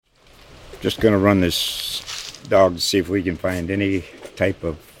Just going to run this dog to see if we can find any type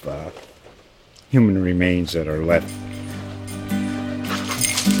of human remains that are left.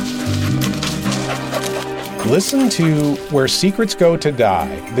 Listen to Where Secrets Go to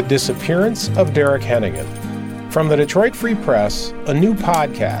Die, The Disappearance of Derek Hennigan. From the Detroit Free Press, a new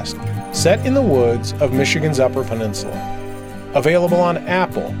podcast set in the woods of Michigan's Upper Peninsula. Available on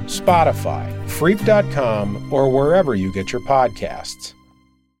Apple, Spotify, Freep.com, or wherever you get your podcasts.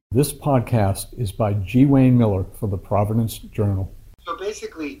 This podcast is by G. Wayne Miller for the Providence Journal. So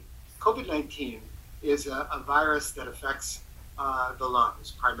basically, COVID-19 is a virus that affects the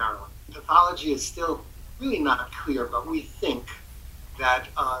lungs primarily. Pathology is still really not clear, but we think that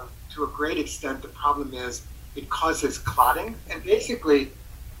to a great extent the problem is it causes clotting. And basically,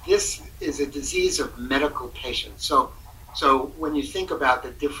 this is a disease of medical patients. So when you think about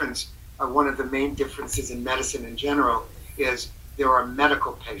the difference, one of the main differences in medicine in general is there are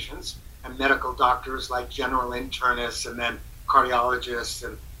medical patients and medical doctors like general internists and then cardiologists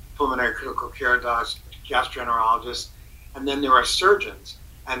and pulmonary critical care docs, gastroenterologists, and then there are surgeons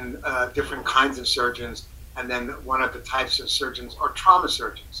and different kinds of surgeons, and then one of the types of surgeons are trauma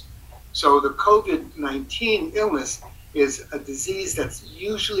surgeons. So the COVID-19 illness is a disease that's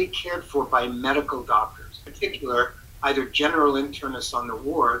usually cared for by medical doctors, in particular either general internists on the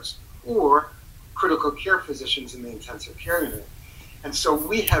wards or critical care physicians in the intensive care unit. And so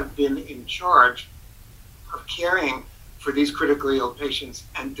we have been in charge of caring for these critically ill patients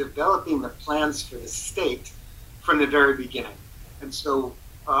and developing the plans for the state from the very beginning. And so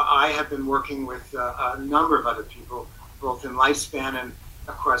I have been working with a number of other people, both in Lifespan and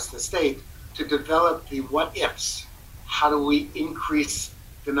across the state, to develop the what-ifs. How do we increase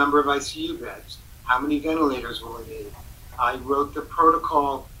the number of ICU beds? How many ventilators will we need? I wrote the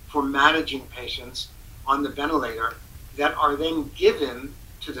protocol for managing patients on the ventilator that are then given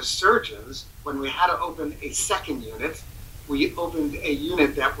to the surgeons. When we had to open a second unit, we opened a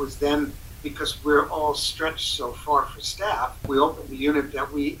unit that was then, because we're all stretched so far for staff, we opened the unit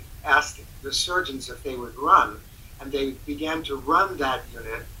that we asked the surgeons if they would run, and they began to run that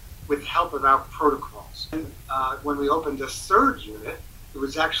unit with help of our protocols. And when we opened a third unit, it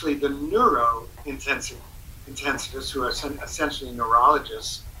was actually the intensivists who are essentially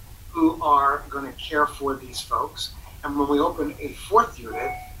neurologists who are going to care for these folks. And when we open a fourth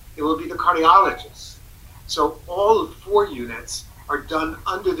unit, it will be the cardiologists. So all 4 units are done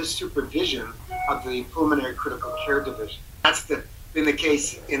under the supervision of the pulmonary critical care division. That's been the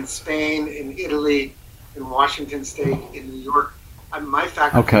case in Spain, in Italy, in Washington State, in New York. My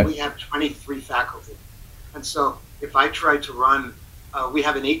faculty, we have 23 faculty. And so if I try to run, we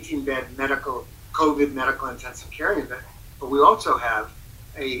have an 18-bed COVID medical intensive care unit, but we also have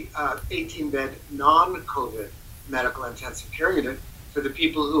a 18-bed non-COVID medical intensive care unit for the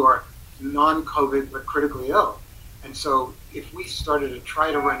people who are non-COVID but critically ill. And so if we started to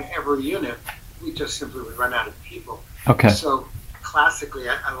try to run every unit, we just simply would run out of people. Okay. So classically,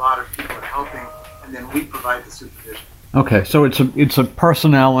 a lot of people are helping, and then we provide the supervision. Okay, so it's a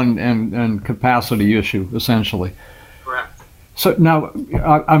personnel and capacity issue, essentially. Correct. So now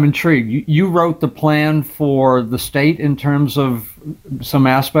I'm intrigued. You wrote the plan for the state in terms of some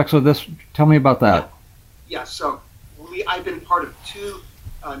aspects of this. Tell me about that. Yeah. So I've been part of 2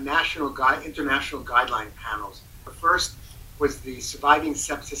 international guideline panels. The first was the Surviving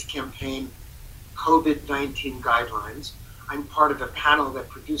Sepsis Campaign COVID-19 guidelines. I'm part of a panel that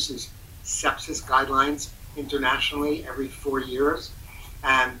produces sepsis guidelines internationally every 4 years.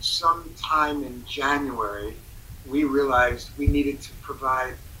 And sometime in January, we realized we needed to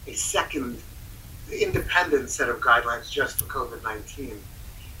provide a second independent set of guidelines just for COVID-19.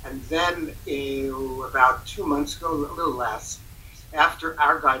 And then about 2 months ago, a little less, after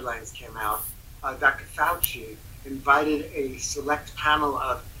our guidelines came out, Dr. Fauci invited a select panel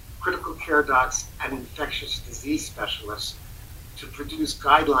of critical care docs and infectious disease specialists to produce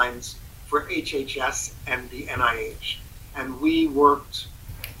guidelines for HHS and the NIH. And we worked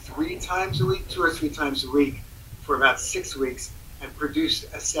 3 times a week, 2 or 3 times a week for about 6 weeks and produced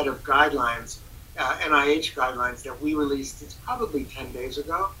a set of guidelines, NIH guidelines that we released, it's probably 10 days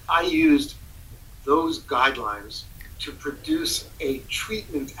ago. I used those guidelines to produce a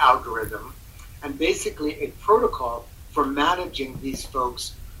treatment algorithm and basically a protocol for managing these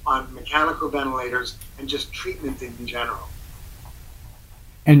folks on mechanical ventilators and just treatment in general.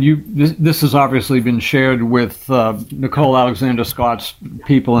 And this has obviously been shared with Nicole Alexander Scott's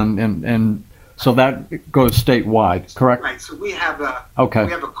people, and so that goes statewide, correct? Right. So we have a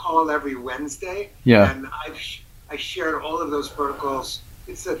call every Wednesday. Yeah. And I shared all of those protocols.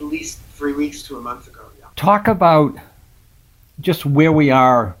 It's at least 3 weeks to a month ago. Yeah. Talk about just where we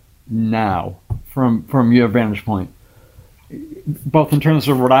are now from your vantage point, both in terms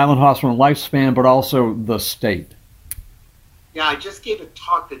of Rhode Island hospital lifespan, but also the state? Yeah, I just gave a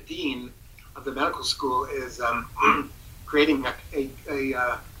talk. The dean of the medical school is creating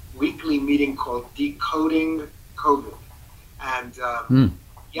a weekly meeting called Decoding COVID. And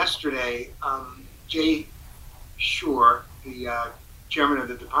yesterday, Jay Shore, the chairman of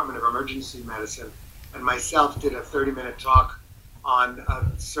the Department of Emergency Medicine, and myself did a 30-minute talk on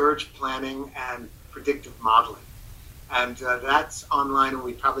surge planning and predictive modeling. And that's online, and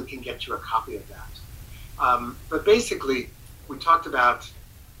we probably can get you a copy of that. But basically, we talked about,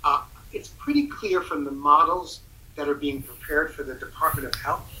 it's pretty clear from the models that are being prepared for the Department of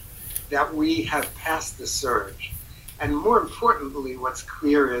Health that we have passed the surge. And more importantly, what's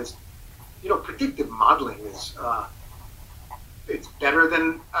clear is, predictive modeling is, it's better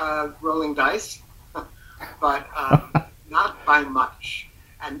than rolling dice, but not by much.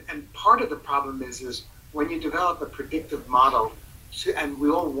 And part of the problem is when you develop a predictive model, and we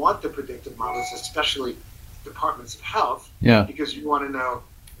all want the predictive models, especially departments of health, because you want to know,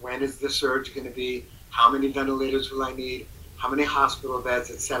 when is the surge going to be, how many ventilators will I need, how many hospital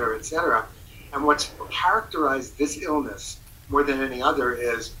beds, et cetera, et cetera. And what's characterized this illness more than any other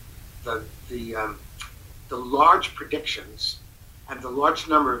is the large predictions and the large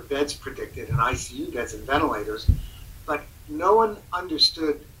number of beds predicted, and ICU beds and ventilators, but no one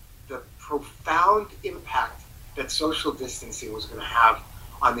understood the profound impact that social distancing was going to have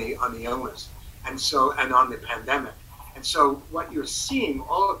on the illness, and on the pandemic. And so what you're seeing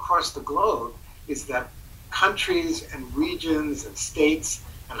all across the globe is that countries and regions and states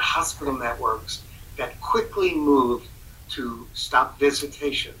and hospital networks that quickly moved to stop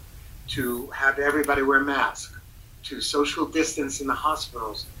visitation, to have everybody wear masks, to social distance in the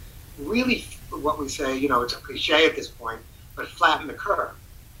hospitals, really what we say, it's a cliche at this point, but flatten the curve.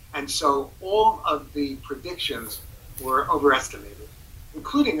 And so all of the predictions were overestimated,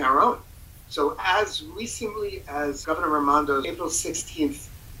 including our own. So as recently as Governor Raimondo's April 16th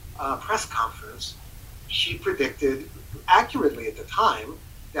press conference, she predicted accurately at the time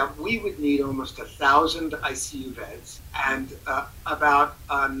that we would need almost 1,000 ICU beds and about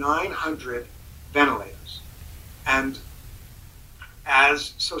 900 ventilators. And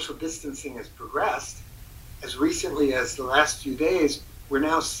as social distancing has progressed, as recently as the last few days, we're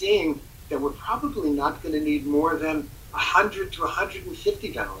now seeing that we're probably not going to need more than 100 to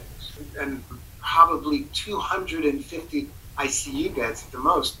 150 ventilators, and probably 250 ICU beds at the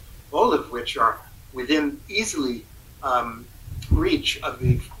most, all of which are within easily reach of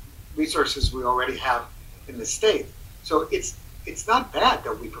the resources we already have in the state. So it's not bad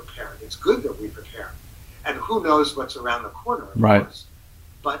that we prepared. It's good that we prepared. And who knows what's around the corner, of course.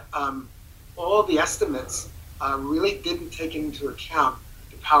 But all the estimates really didn't take into account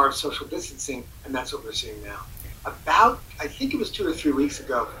the power of social distancing, and that's what we're seeing now. I think it was 2 or 3 weeks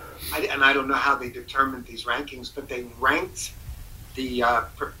ago, and I don't know how they determined these rankings, but they ranked the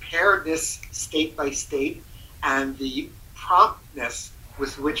preparedness state by state and the promptness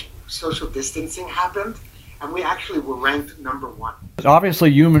with which social distancing happened, and we actually were ranked number 1.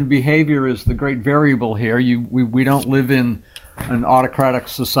 Obviously, human behavior is the great variable here. We don't live in an autocratic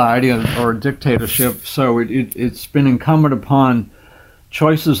society or a dictatorship, so it's been incumbent upon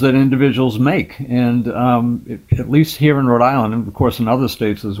choices that individuals make. And at least here in Rhode Island, and of course in other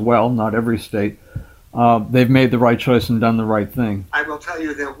states as well, not every state, they've made the right choice and done the right thing. I will tell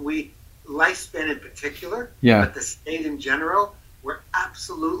you that lifespan in particular, but the state in general, we're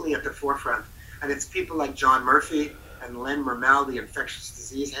absolutely at the forefront. And it's people like John Murphy and Len Mermel, the infectious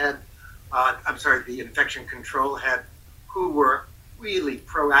disease head, the infection control head, who were really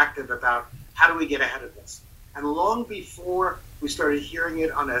proactive about how do we get ahead of this. And long before we started hearing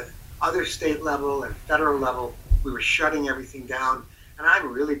it on a other state level and federal level, we were shutting everything down. And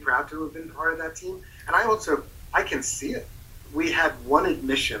I'm really proud to have been part of that team. And I can see it. We had one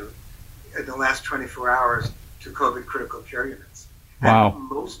admission in the last 24 hours to COVID critical care units. Wow. And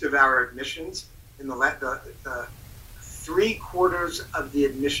most of our admissions, in the 3/4 of the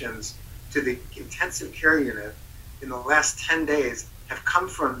admissions to the intensive care unit in the last 10 days have come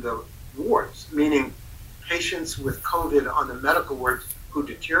from the wards, meaning patients with COVID on the medical wards who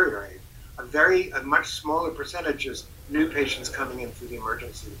deteriorate. A much smaller percentage is new patients coming in through the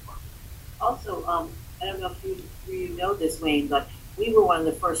emergency department. Also, I don't know if you know this, Wayne, but we were one of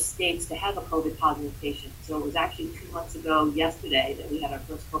the first states to have a COVID positive patient. So it was actually 2 months ago yesterday that we had our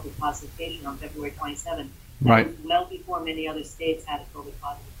first COVID positive patient on February 27th. Right. That was well before many other states had a COVID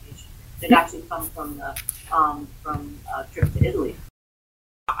positive patient. It actually come from the trip to Italy.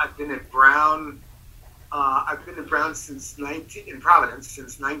 I've been at Brown I've been in Providence since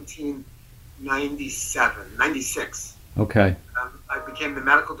 1997, 96. Okay. I became the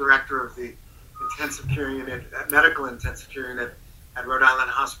medical director of the medical intensive care unit at Rhode Island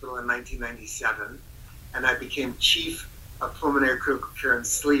Hospital in 1997, and I became chief of pulmonary critical care and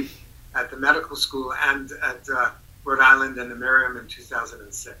sleep at the medical school and at Rhode Island and the Miriam in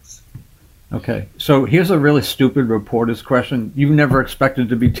 2006. Okay, so here's a really stupid reporter's question. You've never expected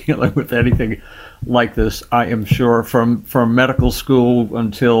to be dealing with anything like this, I am sure, from medical school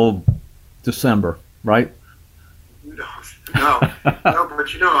until December, right? No,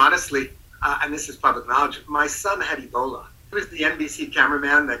 but honestly, and this is public knowledge, my son had Ebola. He was the NBC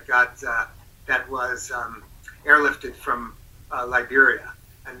cameraman that was airlifted from Liberia,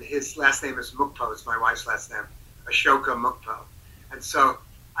 and his last name is Mukpo. It's my wife's last name, Ashoka Mukpo. And so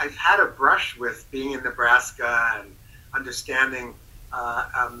I've had a brush with being in Nebraska and understanding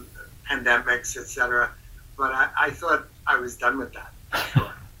pandemics, etc. But I thought I was done with that.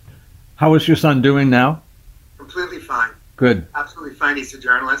 Sure. How is your son doing now? Completely fine. Good. Absolutely fine. He's a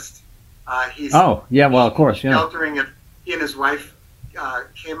journalist. He's well, of course, yeah. Sheltering it. He and his wife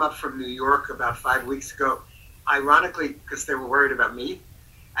came up from New York about 5 weeks ago, ironically, because they were worried about me,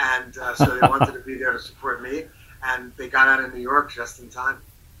 and so they wanted to be there to support me, and they got out of New York just in time.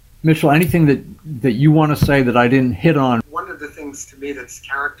 Mitchell, anything that you want to say that I didn't hit on? One of the things to me that's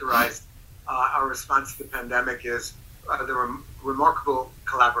characterized our response to the pandemic is the remarkable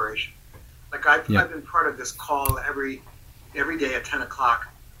collaboration. Like I've been part of this call every day at 10 o'clock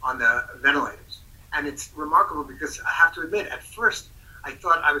on the ventilators. And it's remarkable because I have to admit, at first, I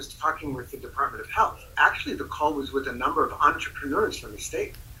thought I was talking with the Department of Health. Actually, the call was with a number of entrepreneurs from the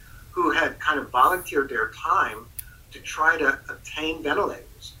state who had kind of volunteered their time to try to obtain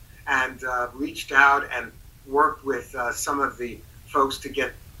ventilators and reached out and worked with some of the folks to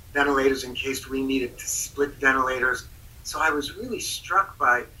get ventilators in case we needed to split ventilators. So I was really struck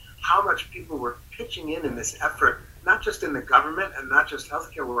by how much people were pitching in this effort, not just in the government and not just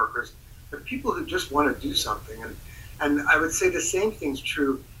healthcare workers, but people who just want to do something. And I would say the same thing's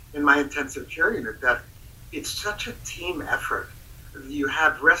true in my intensive care unit, that it's such a team effort. You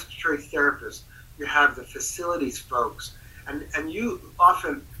have respiratory therapists, you have the facilities folks, and you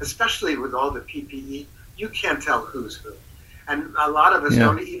often, especially with all the PPE, you can't tell who's who. And a lot of us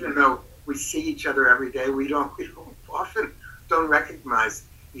don't, even though we see each other every day, we often don't recognize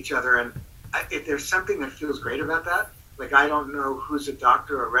each other. And if there's something that feels great about that, like I don't know who's a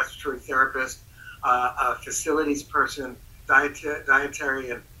doctor, a respiratory therapist, a facilities person, dietary,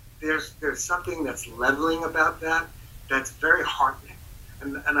 and there's something that's leveling about that that's very heartening.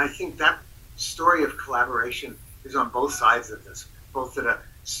 And I think that story of collaboration is on both sides of this, both at a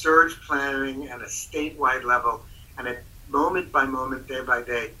surge planning and a statewide level, and at moment by moment, day by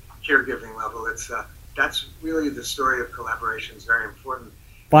day caregiving level. That's really the story of collaboration. Is very important.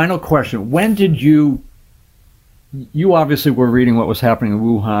 Final question: when did you obviously were reading what was happening in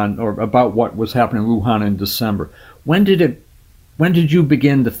Wuhan, or about what was happening in Wuhan in December. When did you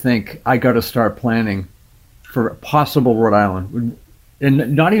begin to think, I got to start planning for possible Rhode Island?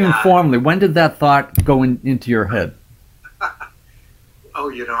 And not even formally, when did that thought go into your head?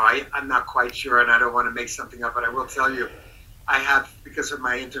 I'm not quite sure, and I don't want to make something up, but I will tell you, I have, because of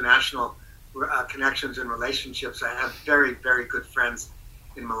my international connections and relationships, I have very, very good friends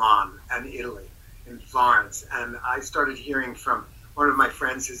in Milan and Italy, in Florence. And I started hearing from one of my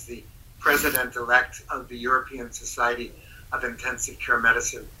friends is the president-elect of the European Society of Intensive Care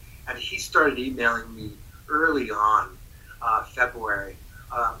Medicine. And he started emailing me early on,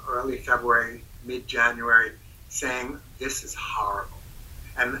 early February, mid-January, saying, this is horrible.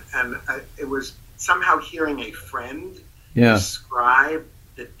 And it was somehow hearing a friend describe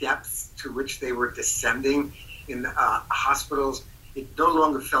the depths to which they were descending in hospitals. It no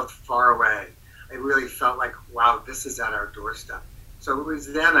longer felt far away. It really felt like, wow, this is at our doorstep. So it was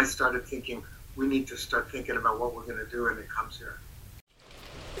then I started thinking, we need to start thinking about what we're going to do when it comes here.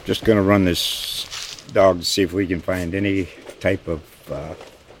 Just going to run this dog to see if we can find any type of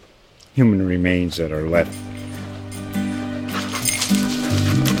human remains that are left.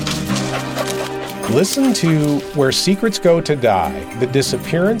 Listen to Where Secrets Go to Die, The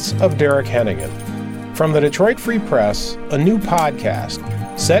Disappearance of Derek Hennigan. From the Detroit Free Press, a new podcast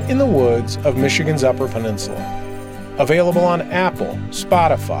set in the woods of Michigan's Upper Peninsula. Available on Apple,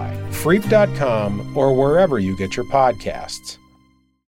 Spotify, Freep.com, or wherever you get your podcasts.